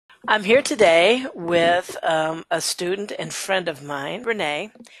I'm here today with a student and friend of mine,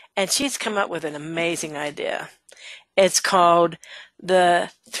 Renee, and she's come up with an amazing idea. It's called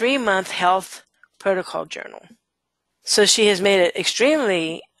the 3-month Health Protocol Journal. So she has made it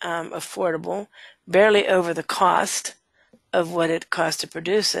extremely affordable, barely over the cost of what it costs to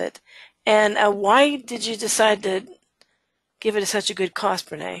produce it. And why did you decide to give it such a good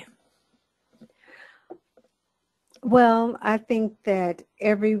cost, Renee? Well, I think that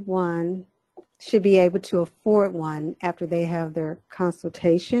everyone should be able to afford one after they have their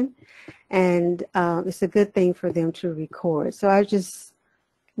consultation, and it's a good thing for them to record. So I just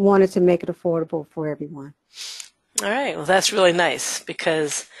wanted to make it affordable for everyone. All right, well, that's really nice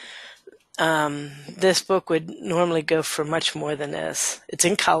because this book would normally go for much more than this. It's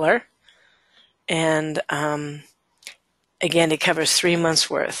in color, and again, it covers 3 months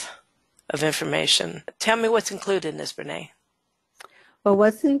worth of information. Tell me what's included in this, Brene. But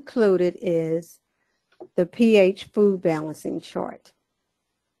what's included is the pH food balancing chart.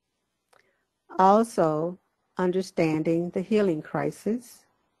 Also, understanding the healing crisis.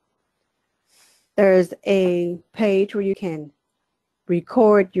 There's a page where you can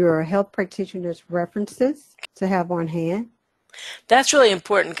record your health practitioner's references to have on hand. That's really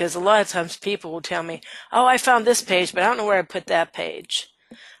important because a lot of times people will tell me, oh, I found this page, but I don't know where I put that page.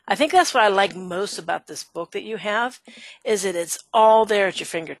 I think that's what I like most about this book that you have, is that it's all there at your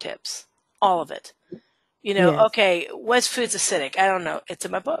fingertips. All of it. Yes. Okay, what's food's acidic? I don't know. It's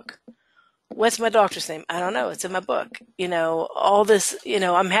in my book. What's my doctor's name? I don't know. It's in my book. All this,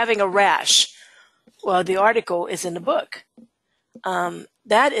 I'm having a rash. Well, the article is in the book.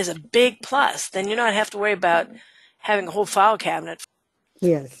 That is a big plus. Then you don't have to worry about having a whole file cabinet.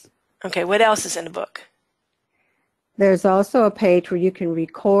 Yes. Okay, what else is in the book? There's also a page where you can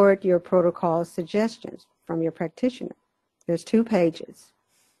record your protocol suggestions from your practitioner. There's 2 pages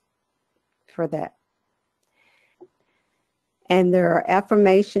for that. And there are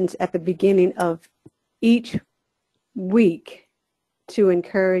affirmations at the beginning of each week to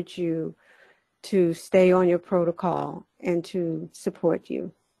encourage you to stay on your protocol and to support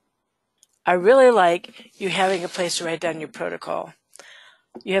you. I really like you having a place to write down your protocol.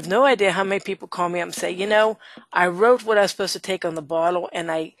 You have no idea how many people call me up and say, I wrote what I was supposed to take on the bottle and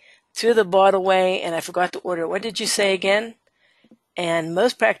I threw the bottle away and I forgot to order it. What did you say again? And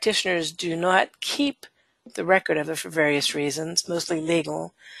most practitioners do not keep the record of it for various reasons, mostly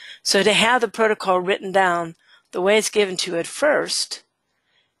legal. So to have the protocol written down the way it's given to you at first,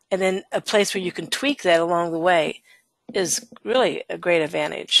 and then a place where you can tweak that along the way, is really a great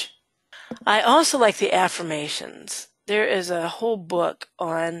advantage. I also like the affirmations. There is a whole book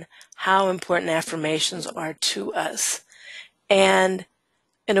on how important affirmations are to us. And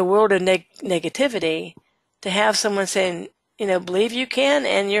in a world of negativity, to have someone saying, believe you can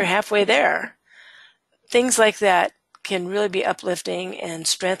and you're halfway there. Things like that can really be uplifting and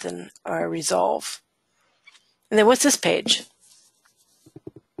strengthen our resolve. And then what's this page?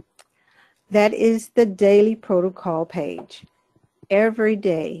 That is the daily protocol page. Every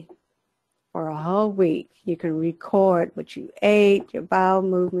day for a whole week, you can record what you ate, your bowel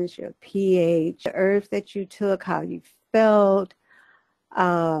movements, your pH, the herbs that you took, how you felt,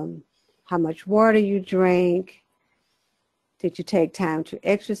 how much water you drank. Did you take time to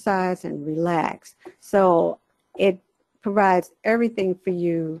exercise and relax? So it provides everything for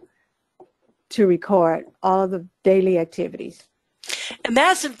you to record all the daily activities. And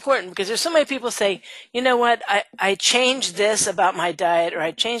that's important because there's so many people say, you know what, I changed this about my diet or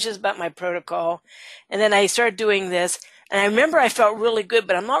I changed this about my protocol and then I started doing this and I remember I felt really good,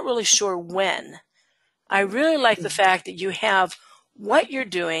 but I'm not really sure when. I really like the fact that you have what you're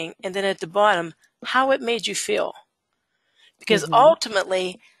doing and then at the bottom, how it made you feel. Because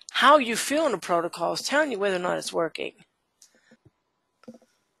ultimately, how you feel in a protocol is telling you whether or not it's working.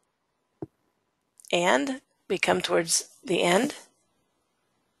 And we come towards the end.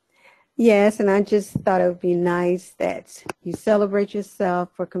 Yes, and I just thought it would be nice that you celebrate yourself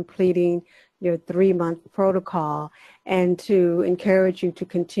for completing your 3-month protocol and to encourage you to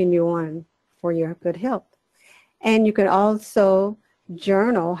continue on for your good health. And you can also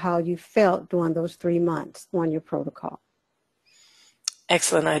journal how you felt during those 3 months on your protocol.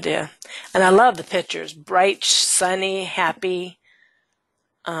 Excellent idea. And I love the pictures. Bright, sunny, happy,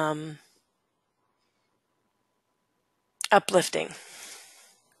 uplifting.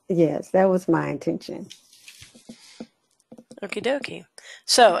 Yes, that was my intention. Okie dokie.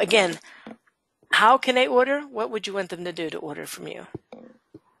 So again, how can they order? What would you want them to do to order from you?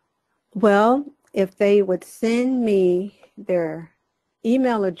 Well, if they would send me their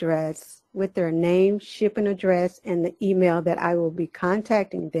email address with their name, shipping address, and the email that I will be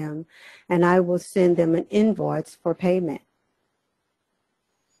contacting them, and I will send them an invoice for payment.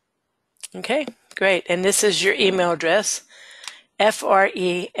 Okay, great. And this is your email address,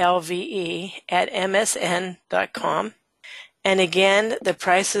 frelve@msn.com. And again, the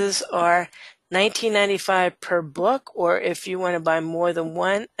prices are $19.95 per book, or if you want to buy more than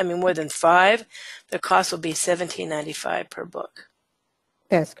more than five, the cost will be $17.95 per book.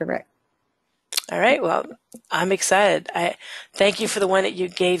 That's correct. All right, well, I'm excited. I thank you for the one that you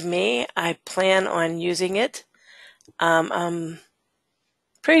gave me. I plan on using it. I'm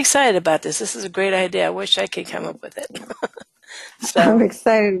pretty excited about this. This is a great idea. I wish I could come up with it. I'm So,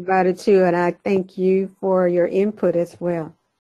 excited about it too, and I thank you for your input as well.